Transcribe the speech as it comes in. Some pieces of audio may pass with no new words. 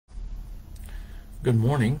Good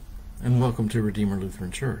morning, and welcome to Redeemer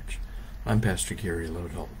Lutheran Church. I'm Pastor Gary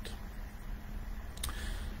Lodholt.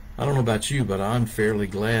 I don't know about you, but I'm fairly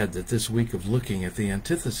glad that this week of looking at the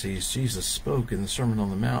antitheses Jesus spoke in the Sermon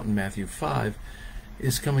on the Mount in Matthew 5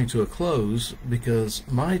 is coming to a close, because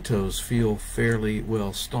my toes feel fairly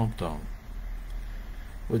well stomped on.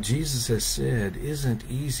 What Jesus has said isn't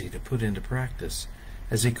easy to put into practice,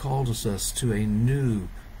 as he calls us to a new,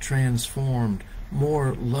 transformed,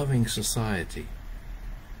 more loving society.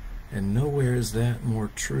 And nowhere is that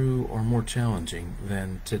more true or more challenging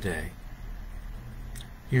than today.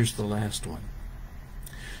 Here's the last one.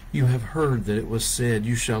 You have heard that it was said,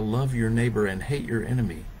 "You shall love your neighbor and hate your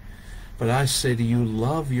enemy." But I say to you,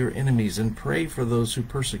 love your enemies and pray for those who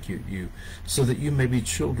persecute you, so that you may be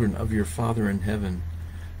children of your Father in heaven.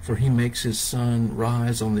 For he makes his sun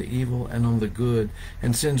rise on the evil and on the good,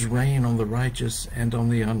 and sends rain on the righteous and on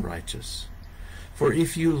the unrighteous. For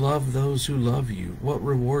if you love those who love you, what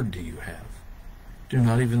reward do you have? Do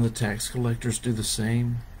not even the tax collectors do the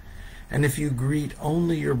same? And if you greet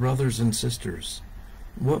only your brothers and sisters,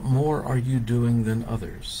 what more are you doing than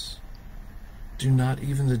others? Do not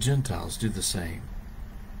even the Gentiles do the same?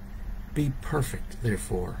 Be perfect,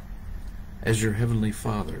 therefore, as your heavenly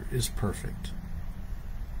Father is perfect.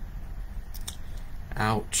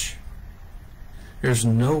 Ouch. There's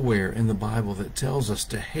nowhere in the Bible that tells us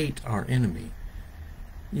to hate our enemy.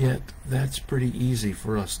 Yet that's pretty easy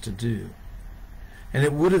for us to do. And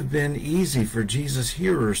it would have been easy for Jesus'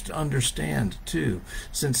 hearers to understand too,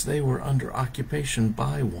 since they were under occupation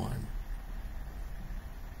by one.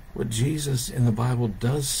 What Jesus in the Bible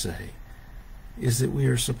does say is that we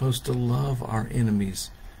are supposed to love our enemies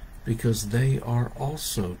because they are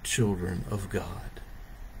also children of God.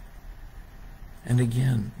 And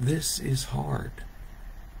again, this is hard.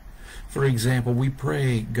 For example, we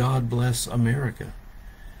pray, "God bless America."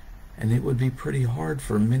 And it would be pretty hard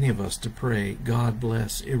for many of us to pray, "God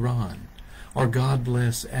bless Iran," or "God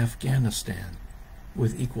bless Afghanistan,"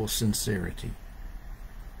 with equal sincerity.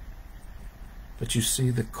 But you see,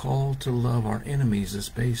 the call to love our enemies is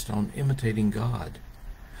based on imitating God.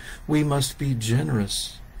 We must be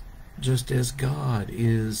generous, just as God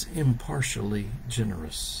is impartially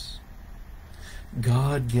generous.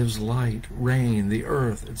 God gives light, rain, the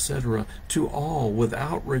earth, etc., to all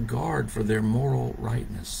without regard for their moral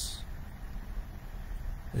rightness.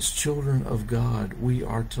 As children of God, we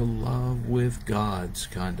are to love with God's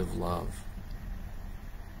kind of love.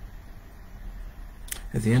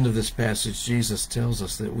 At the end of this passage, Jesus tells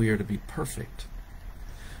us that we are to be perfect.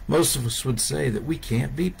 Most of us would say that we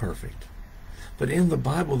can't be perfect. But in the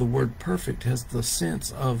Bible, the word perfect has the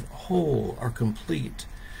sense of whole or complete.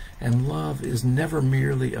 And love is never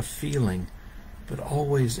merely a feeling, but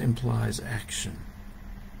always implies action.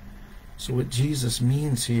 So what Jesus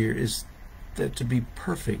means here is that to be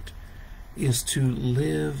perfect is to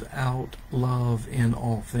live out love in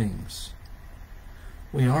all things.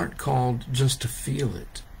 We aren't called just to feel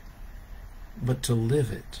it, but to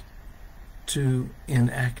live it, to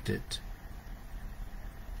enact it.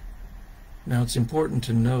 Now, it's important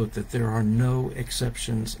to note that there are no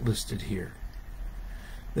exceptions listed here.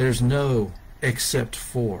 There's no except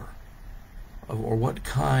for, or what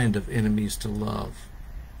kind of enemies to love.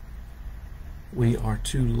 We are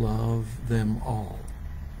to love them all.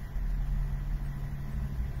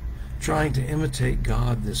 Trying to imitate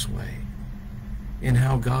God this way, in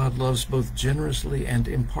how God loves both generously and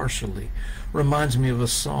impartially, reminds me of a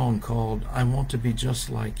song called "I Want to Be Just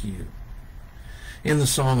Like You." In the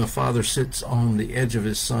song, a father sits on the edge of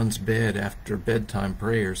his son's bed after bedtime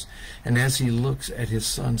prayers, and as he looks at his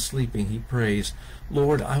son sleeping, he prays,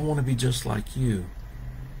 "Lord, I want to be just like you,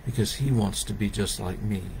 because he wants to be just like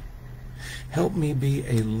me. Help me be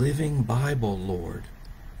a living Bible, Lord,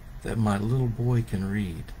 that my little boy can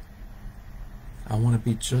read. I want to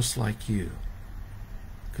be just like you,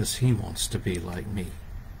 because he wants to be like me."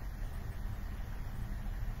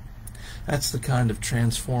 That's the kind of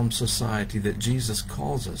transformed society that Jesus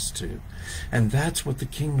calls us to, and that's what the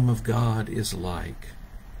kingdom of God is like.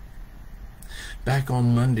 Back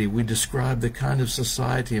on Monday, we described the kind of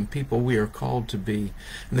society and people we are called to be,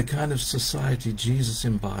 and the kind of society Jesus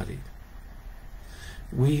embodied.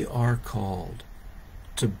 We are called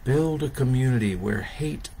to build a community where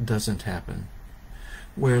hate doesn't happen,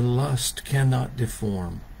 where lust cannot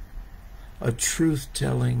deform, a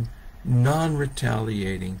truth-telling,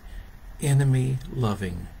 non-retaliating,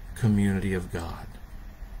 enemy-loving community of God.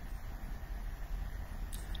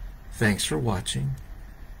 Thanks for watching,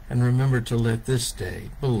 and remember to let this day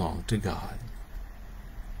belong to God.